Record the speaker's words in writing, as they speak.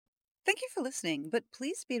Thank you for listening, but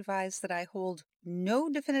please be advised that I hold no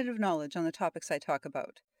definitive knowledge on the topics I talk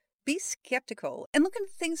about. Be skeptical and look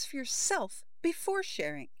into things for yourself before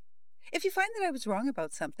sharing. If you find that I was wrong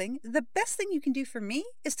about something, the best thing you can do for me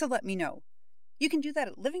is to let me know. You can do that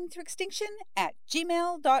at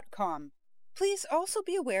livingthroughextinction@gmail.com. Please also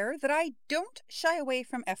be aware that I don't shy away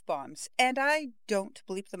from F-bombs, and I don't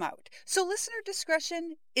bleep them out, so listener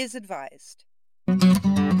discretion is advised.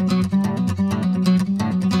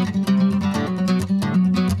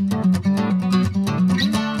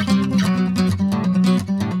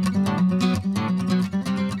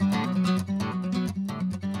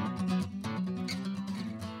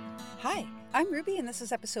 Hi, I'm Ruby, and this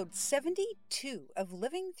is episode 72 of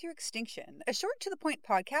Living Through Extinction, a short to-the-point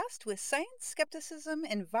podcast with science, skepticism,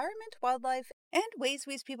 environment, wildlife, and ways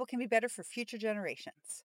we as people can be better for future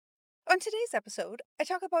generations. On today's episode, I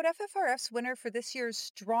talk about FFRF's winner for this year's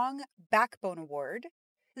Strong Backbone Award,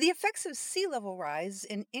 the effects of sea level rise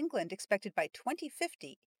in England expected by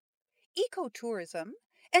 2050, ecotourism,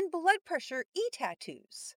 and blood pressure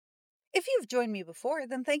e-tattoos. If you've joined me before,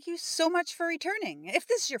 then thank you so much for returning. If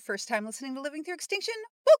this is your first time listening to Living Through Extinction,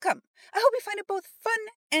 welcome! I hope you find it both fun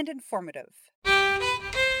and informative.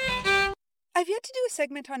 I've yet to do a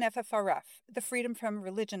segment on FFRF, the Freedom from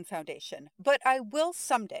Religion Foundation, but I will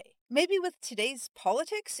someday. Maybe with today's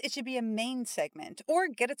politics, it should be a main segment, or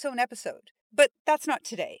get its own episode. But that's not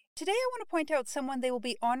today. Today I want to point out someone they will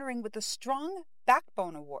be honoring with the Strong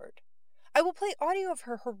Backbone Award. I will play audio of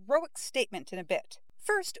her heroic statement in a bit.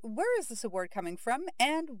 First, where is this award coming from,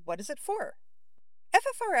 and what is it for?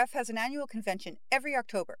 FFRF has an annual convention every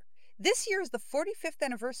October. This year is the 45th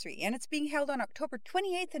anniversary, and it's being held on October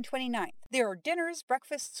 28th and 29th. There are dinners,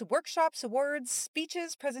 breakfasts, workshops, awards,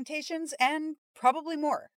 speeches, presentations, and probably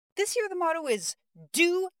more. This year the motto is,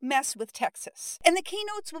 Do Mess with Texas, and the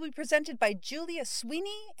keynotes will be presented by Julia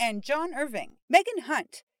Sweeney and John Irving. Megan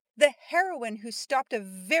Hunt, the heroine who stopped a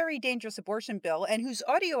very dangerous abortion bill and whose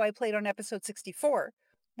audio I played on episode 64,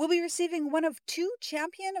 will be receiving one of 2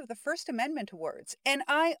 Champion of the First Amendment awards, and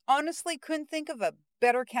I honestly couldn't think of a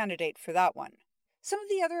better candidate for that one. Some of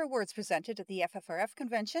the other awards presented at the FFRF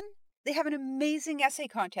convention: they have an amazing essay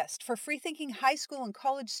contest for free-thinking high school and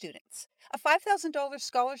college students. A $5,000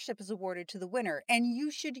 scholarship is awarded to the winner, and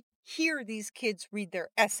you should hear these kids read their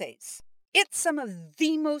essays. It's some of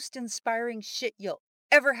the most inspiring shit you'll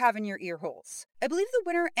ever have in your ear holes. I believe the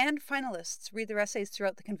winner and finalists read their essays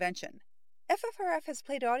throughout the convention. FFRF has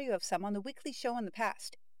played audio of some on the weekly show in the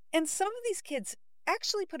past, and some of these kids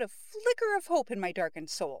actually put a flicker of hope in my darkened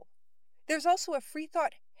soul. There's also a Free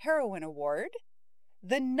Thought Heroine Award,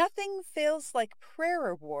 the Nothing Fails Like Prayer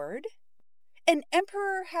Award, an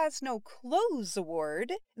Emperor Has No Clothes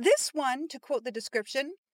Award. This one, to quote the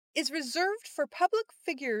description, is reserved for public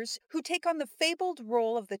figures who take on the fabled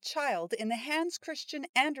role of the child in the Hans Christian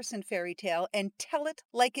Andersen fairy tale and tell it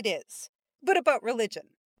like it is, but about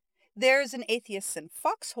religion. There's an Atheists and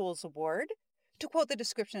Foxholes Award, to quote the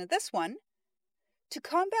description of this one, to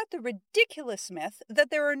combat the ridiculous myth that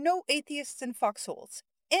there are no atheists in foxholes,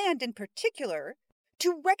 and in particular,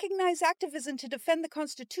 to recognize activism to defend the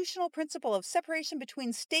constitutional principle of separation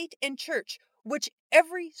between state and church, which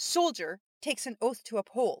every soldier takes an oath to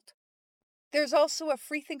uphold. There's also a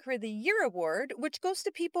Freethinker of the Year Award, which goes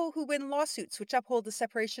to people who win lawsuits which uphold the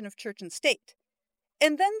separation of church and state.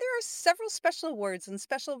 And then there are several special awards and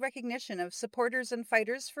special recognition of supporters and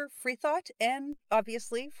fighters for free thought and,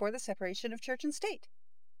 obviously, for the separation of church and state.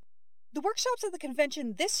 The workshops at the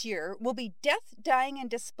convention this year will be Death, Dying, and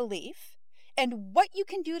Disbelief, and What You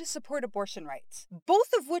Can Do to Support Abortion Rights,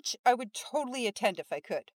 both of which I would totally attend if I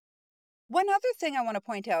could. One other thing I want to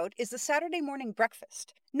point out is the Saturday morning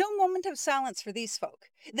breakfast. No moment of silence for these folk.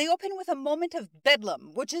 They open with a moment of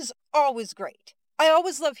bedlam, which is always great. I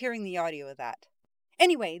always love hearing the audio of that.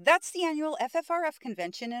 Anyway, that's the annual FFRF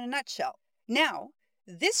convention in a nutshell. Now,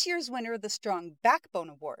 this year's winner of the Strong Backbone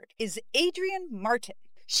Award is Adrienne Martin.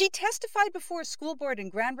 She testified before a school board in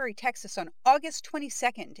Granbury, Texas on August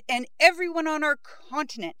 22nd, and everyone on our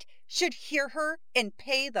continent should hear her and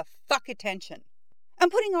pay the fuck attention. I'm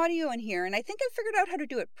putting audio in here, and I think I figured out how to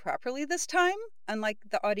do it properly this time, unlike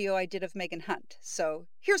the audio I did of Megan Hunt, so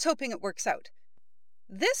here's hoping it works out.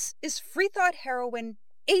 This is Free Thought heroine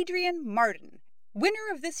Adrienne Martin, winner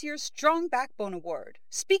of this year's Strong Backbone Award,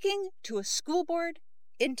 speaking to a school board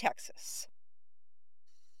in Texas.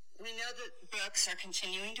 We know that books are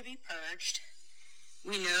continuing to be purged.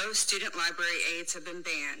 We know student library aids have been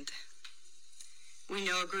banned. We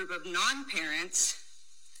know a group of non-parents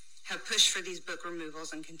have pushed for these book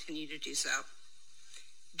removals and continue to do so.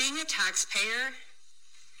 Being a taxpayer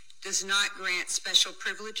does not grant special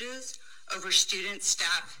privileges over students,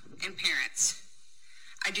 staff, and parents.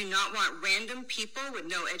 I do not want random people with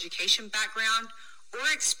no education background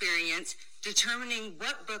or experience determining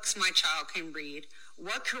what books my child can read,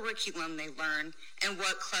 what curriculum they learn, and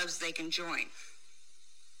what clubs they can join.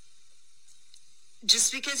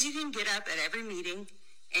 Just because you can get up at every meeting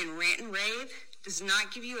and rant and rave does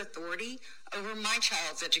not give you authority over my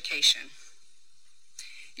child's education.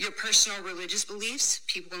 Your personal religious beliefs,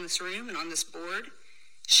 people in this room and on this board,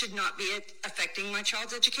 should not be affecting my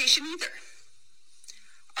child's education either.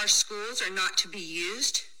 Our schools are not to be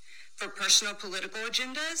used for personal political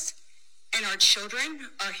agendas, and our children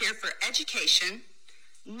are here for education,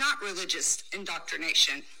 not religious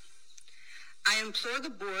indoctrination. I implore the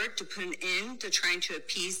board to put an end to trying to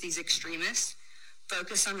appease these extremists,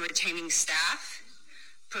 focus on retaining staff,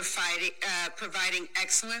 providing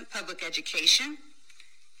excellent public education,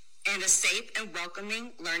 and a safe and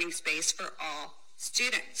welcoming learning space for all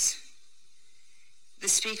students. The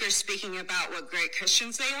speaker's speaking about what great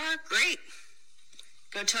Christians they are. Great.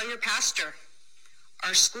 Go tell your pastor.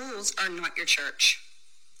 Our schools are not your church.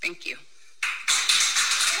 Thank you.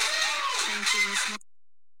 Thank you, Ms.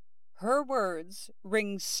 Her words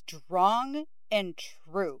ring strong and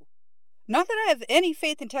true. Not that I have any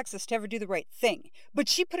faith in Texas to ever do the right thing, but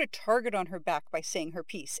she put a target on her back by saying her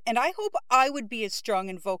piece, and I hope I would be as strong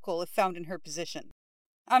and vocal if found in her position.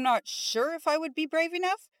 I'm not sure if I would be brave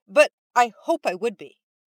enough, but I hope I would be.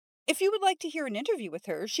 If you would like to hear an interview with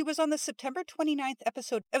her, she was on the September 29th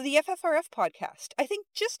episode of the FFRF podcast, I think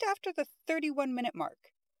just after the 31-minute mark.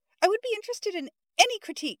 I would be interested in any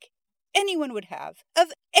critique anyone would have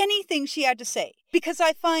of anything she had to say, because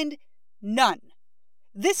I find none.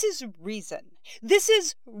 This is reason. This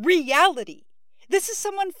is reality. This is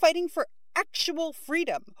someone fighting for actual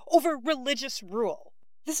freedom over religious rule.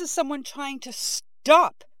 This is someone trying to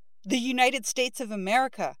stop the United States of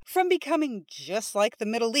America from becoming just like the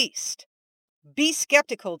Middle East. Be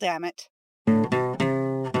skeptical, damn it.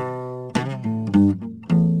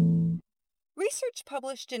 Research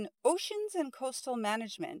published in Oceans and Coastal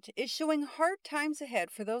Management is showing hard times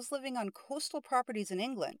ahead for those living on coastal properties in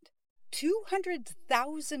England.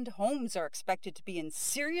 200,000 homes are expected to be in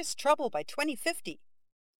serious trouble by 2050.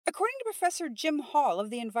 According to Professor Jim Hall of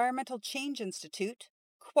the Environmental Change Institute,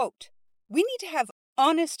 quote, "We need to have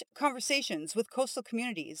honest conversations with coastal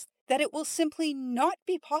communities that it will simply not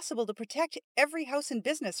be possible to protect every house and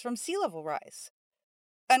business from sea level rise."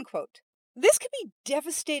 Unquote. This could be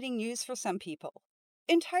devastating news for some people.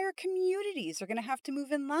 Entire communities are going to have to move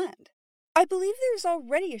inland. I believe there's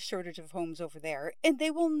already a shortage of homes over there, and they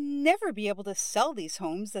will never be able to sell these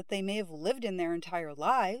homes that they may have lived in their entire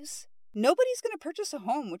lives. Nobody's going to purchase a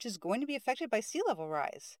home which is going to be affected by sea level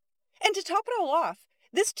rise. And to top it all off,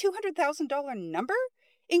 this $200,000 number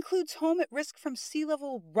includes home at risk from sea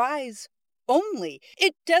level rise only.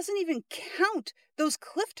 It doesn't even count those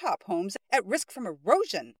clifftop homes at risk from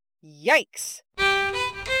erosion. Yikes!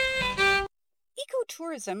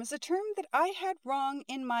 Ecotourism is a term that I had wrong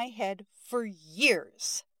in my head for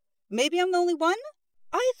years. Maybe I'm the only one?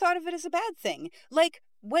 I thought of it as a bad thing, like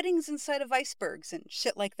weddings inside of icebergs and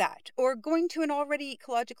shit like that, or going to an already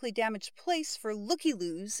ecologically damaged place for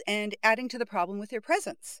looky-loos and adding to the problem with your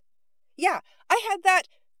presence. Yeah, I had that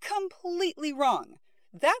completely wrong.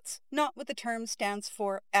 That's not what the term stands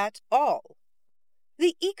for at all.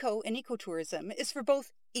 The eco in ecotourism is for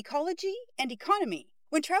both ecology and economy.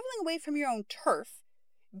 When traveling away from your own turf,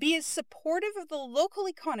 be as supportive of the local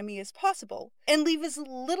economy as possible and leave as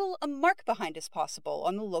little a mark behind as possible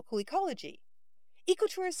on the local ecology.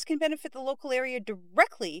 Ecotourists can benefit the local area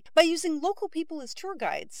directly by using local people as tour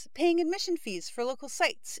guides, paying admission fees for local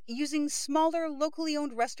sites, using smaller locally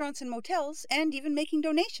owned restaurants and motels, and even making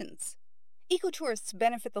donations. Ecotourists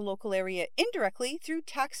benefit the local area indirectly through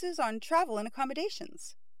taxes on travel and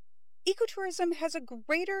accommodations. Ecotourism has a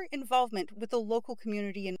greater involvement with the local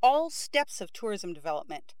community in all steps of tourism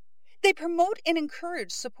development. They promote and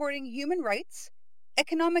encourage supporting human rights,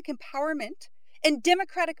 economic empowerment, and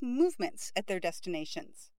democratic movements at their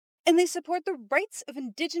destinations. And they support the rights of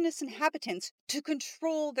indigenous inhabitants to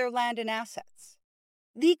control their land and assets.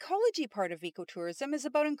 The ecology part of ecotourism is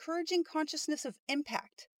about encouraging consciousness of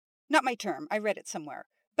impact. Not my term, I read it somewhere,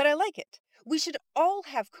 but I like it. We should all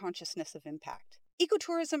have consciousness of impact.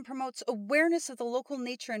 Ecotourism promotes awareness of the local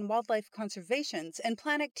nature and wildlife conservations and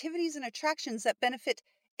plan activities and attractions that benefit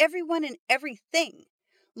everyone and everything.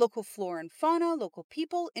 Local flora and fauna, local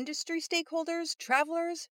people, industry stakeholders,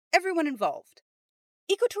 travelers, everyone involved.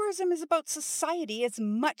 Ecotourism is about society as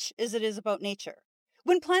much as it is about nature.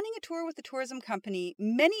 When planning a tour with a tourism company,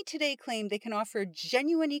 many today claim they can offer a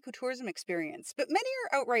genuine ecotourism experience, but many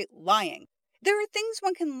are outright lying. There are things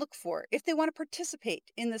one can look for if they want to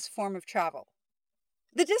participate in this form of travel.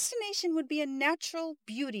 The destination would be a natural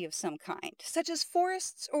beauty of some kind, such as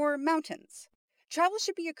forests or mountains. Travel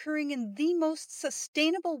should be occurring in the most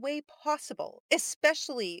sustainable way possible,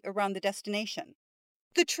 especially around the destination.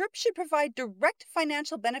 The trip should provide direct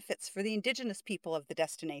financial benefits for the indigenous people of the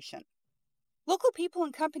destination. Local people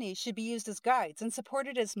and companies should be used as guides and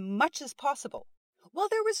supported as much as possible. While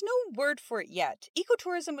there was no word for it yet,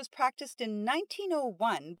 ecotourism was practiced in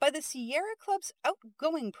 1901 by the Sierra Club's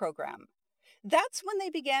Outgoing program. That's when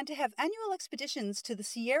they began to have annual expeditions to the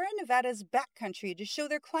Sierra Nevadas backcountry to show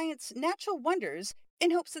their clients natural wonders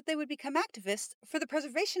in hopes that they would become activists for the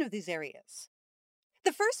preservation of these areas.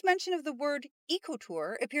 The first mention of the word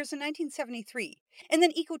ecotour appears in 1973, and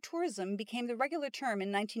then ecotourism became the regular term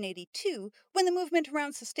in 1982 when the movement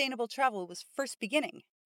around sustainable travel was first beginning.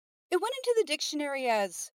 It went into the dictionary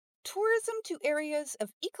as tourism to areas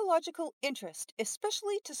of ecological interest,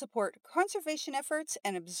 especially to support conservation efforts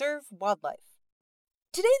and observe wildlife.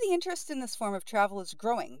 Today, the interest in this form of travel is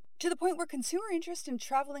growing, to the point where consumer interest in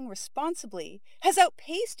traveling responsibly has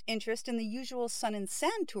outpaced interest in the usual sun and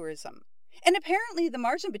sand tourism. And apparently, the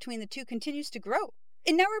margin between the two continues to grow.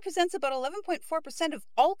 It now represents about 11.4% of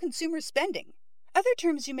all consumer spending. Other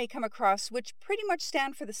terms you may come across, which pretty much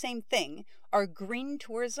stand for the same thing, are green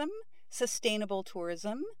tourism, sustainable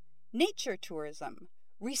tourism, nature tourism,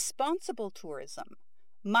 responsible tourism,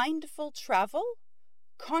 mindful travel,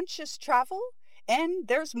 conscious travel, and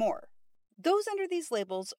there's more. Those under these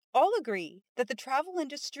labels all agree that the travel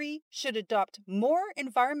industry should adopt more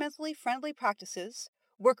environmentally friendly practices,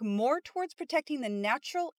 work more towards protecting the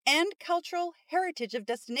natural and cultural heritage of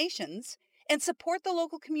destinations, and support the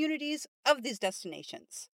local communities of these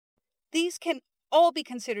destinations. These can all be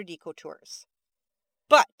considered ecotours.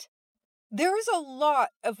 But there is a lot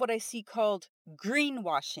of what I see called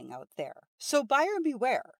greenwashing out there, so buyer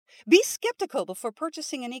beware. Be skeptical before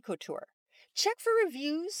purchasing an ecotour. Check for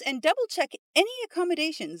reviews and double-check any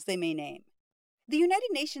accommodations they may name. The United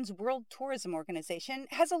Nations World Tourism Organization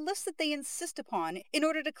has a list that they insist upon in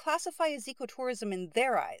order to classify as ecotourism in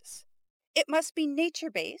their eyes. It must be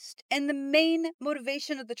nature-based, and the main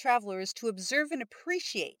motivation of the traveler is to observe and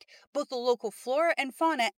appreciate both the local flora and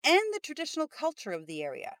fauna and the traditional culture of the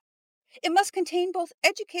area. It must contain both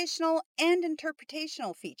educational and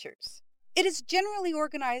interpretational features. It is generally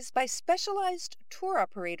organized by specialized tour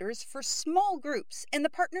operators for small groups, and the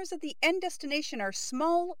partners at the end destination are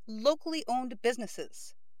small, locally owned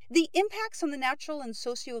businesses. The impacts on the natural and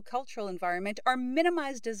socio-cultural environment are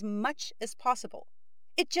minimized as much as possible.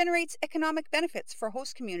 It generates economic benefits for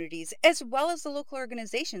host communities as well as the local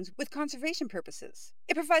organizations with conservation purposes.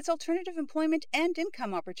 It provides alternative employment and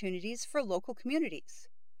income opportunities for local communities.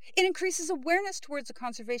 It increases awareness towards the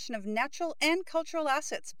conservation of natural and cultural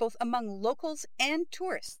assets, both among locals and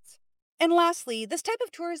tourists. And lastly, this type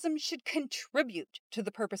of tourism should contribute to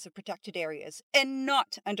the purpose of protected areas and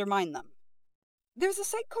not undermine them. There's a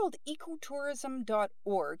site called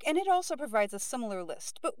ecotourism.org, and it also provides a similar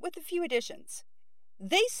list, but with a few additions.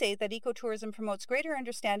 They say that ecotourism promotes greater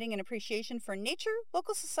understanding and appreciation for nature,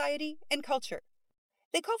 local society, and culture.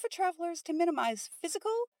 They call for travelers to minimize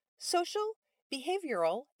physical, social,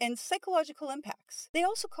 behavioral, and psychological impacts. They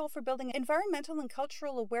also call for building environmental and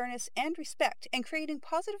cultural awareness and respect and creating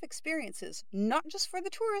positive experiences, not just for the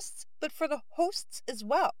tourists, but for the hosts as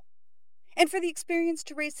well. And for the experience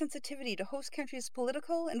to raise sensitivity to host countries'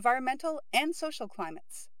 political, environmental, and social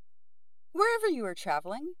climates. Wherever you are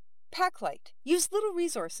traveling, pack light, use little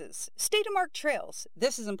resources, stay to marked trails.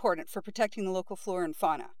 This is important for protecting the local flora and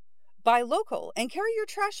fauna. Buy local and carry your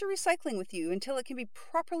trash or recycling with you until it can be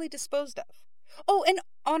properly disposed of. Oh, and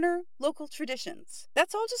honor local traditions.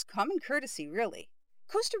 That's all just common courtesy, really.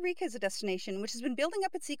 Costa Rica is a destination which has been building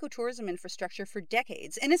up its ecotourism infrastructure for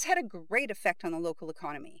decades and has had a great effect on the local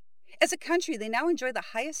economy. As a country, they now enjoy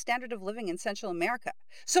the highest standard of living in Central America.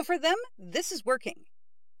 So for them, this is working.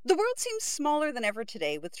 The world seems smaller than ever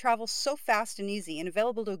today, with travel so fast and easy and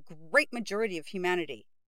available to a great majority of humanity.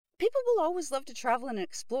 People will always love to travel and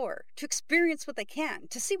explore, to experience what they can,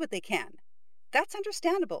 to see what they can. That's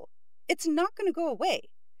understandable. It's not going to go away.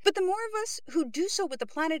 But the more of us who do so with the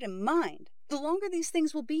planet in mind, the longer these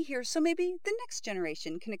things will be here, so maybe the next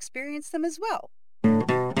generation can experience them as well.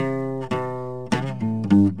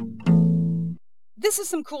 This is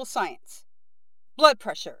some cool science. Blood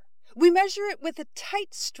pressure. We measure it with a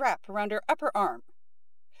tight strap around our upper arm.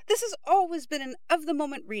 This has always been an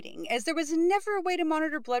of-the-moment reading, as there was never a way to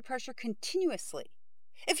monitor blood pressure continuously.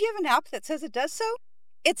 If you have an app that says it does so,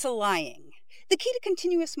 it's lying. The key to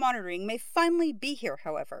continuous monitoring may finally be here,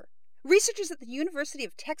 however. Researchers at the University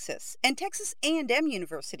of Texas and Texas A&M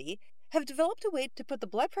University have developed a way to put the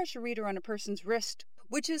blood pressure reader on a person's wrist,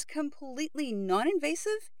 which is completely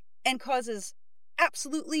non-invasive and causes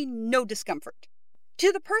absolutely no discomfort.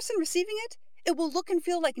 To the person receiving it, it will look and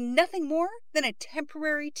feel like nothing more than a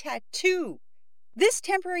temporary tattoo. This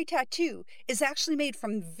temporary tattoo is actually made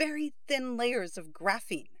from very thin layers of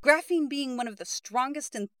graphene, graphene being one of the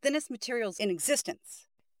strongest and thinnest materials in existence.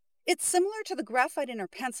 It's similar to the graphite in our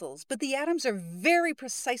pencils, but the atoms are very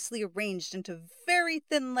precisely arranged into very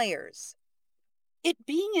thin layers. It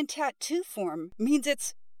being in tattoo form means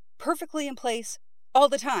it's perfectly in place all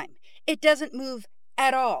the time. It doesn't move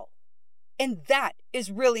at all. And that is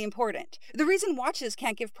really important. The reason watches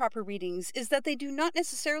can't give proper readings is that they do not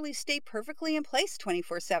necessarily stay perfectly in place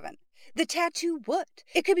 24/7. The tattoo would.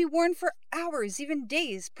 It could be worn for hours, even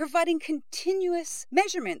days, providing continuous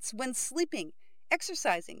measurements when sleeping,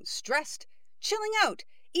 exercising, stressed, chilling out,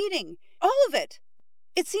 eating, all of it.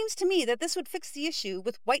 It seems to me that this would fix the issue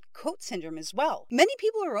with white coat syndrome as well. Many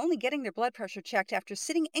people are only getting their blood pressure checked after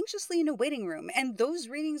sitting anxiously in a waiting room, and those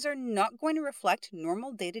readings are not going to reflect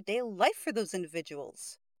normal day-to-day life for those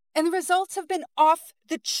individuals. And the results have been off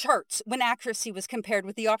the charts when accuracy was compared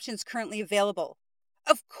with the options currently available.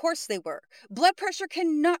 Of course they were. Blood pressure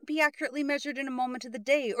cannot be accurately measured in a moment of the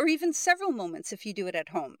day, or even several moments if you do it at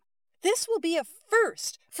home. This will be a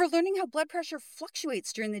first for learning how blood pressure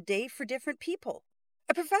fluctuates during the day for different people.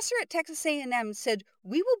 A professor at Texas A&M said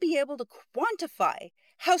we will be able to quantify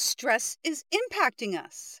how stress is impacting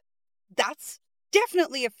us. That's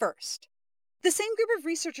definitely a first. The same group of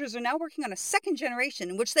researchers are now working on a second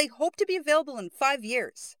generation, which they hope to be available in 5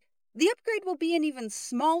 years. The upgrade will be an even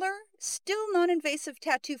smaller, still non-invasive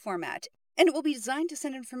tattoo format, and it will be designed to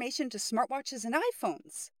send information to smartwatches and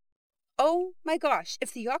iPhones. Oh my gosh, if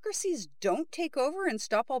theocracies don't take over and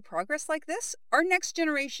stop all progress like this, our next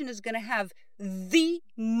generation is going to have the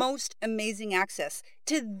most amazing access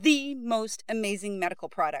to the most amazing medical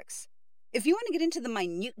products. If you want to get into the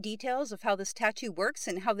minute details of how this tattoo works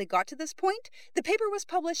and how they got to this point, the paper was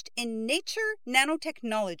published in Nature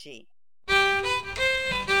Nanotechnology.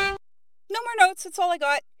 No more notes, that's all I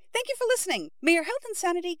got. Thank you for listening. May your health and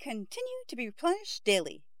sanity continue to be replenished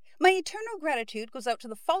daily. My eternal gratitude goes out to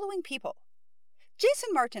the following people.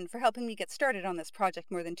 Jason Martin for helping me get started on this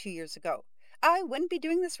project more than 2 years ago. I wouldn't be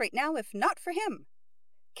doing this right now if not for him.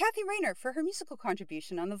 Kathy Rayner for her musical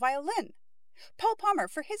contribution on the violin. Paul Palmer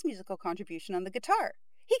for his musical contribution on the guitar.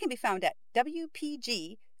 He can be found at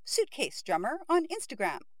WPG Suitcase Drummer on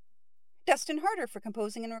Instagram. Dustin Harder for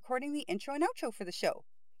composing and recording the intro and outro for the show.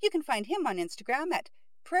 You can find him on Instagram at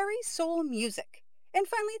Prairie Soul Music. And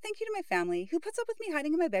finally, thank you to my family, who puts up with me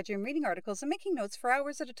hiding in my bedroom, reading articles, and making notes for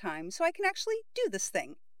hours at a time so I can actually do this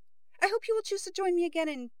thing. I hope you will choose to join me again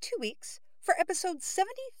in 2 weeks for episode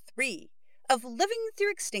 73 of Living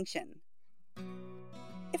Through Extinction.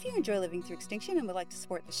 If you enjoy Living Through Extinction and would like to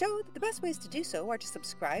support the show, the best ways to do so are to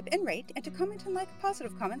subscribe and rate and to comment and like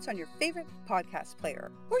positive comments on your favorite podcast player.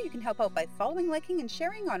 Or you can help out by following, liking, and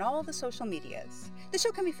sharing on all the social medias. The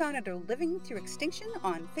show can be found under Living Through Extinction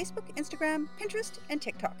on Facebook, Instagram, Pinterest, and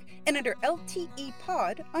TikTok, and under LTE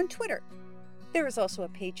Pod on Twitter. There is also a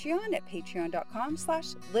Patreon at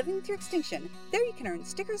patreon.com/livingthroughextinction. There you can earn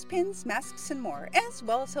stickers, pins, masks, and more, as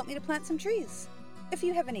well as help me to plant some trees. If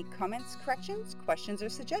you have any comments, corrections, questions, or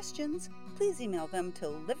suggestions, please email them to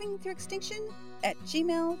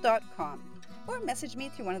livingthroughextinction@gmail.com or message me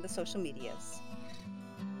through one of the social medias.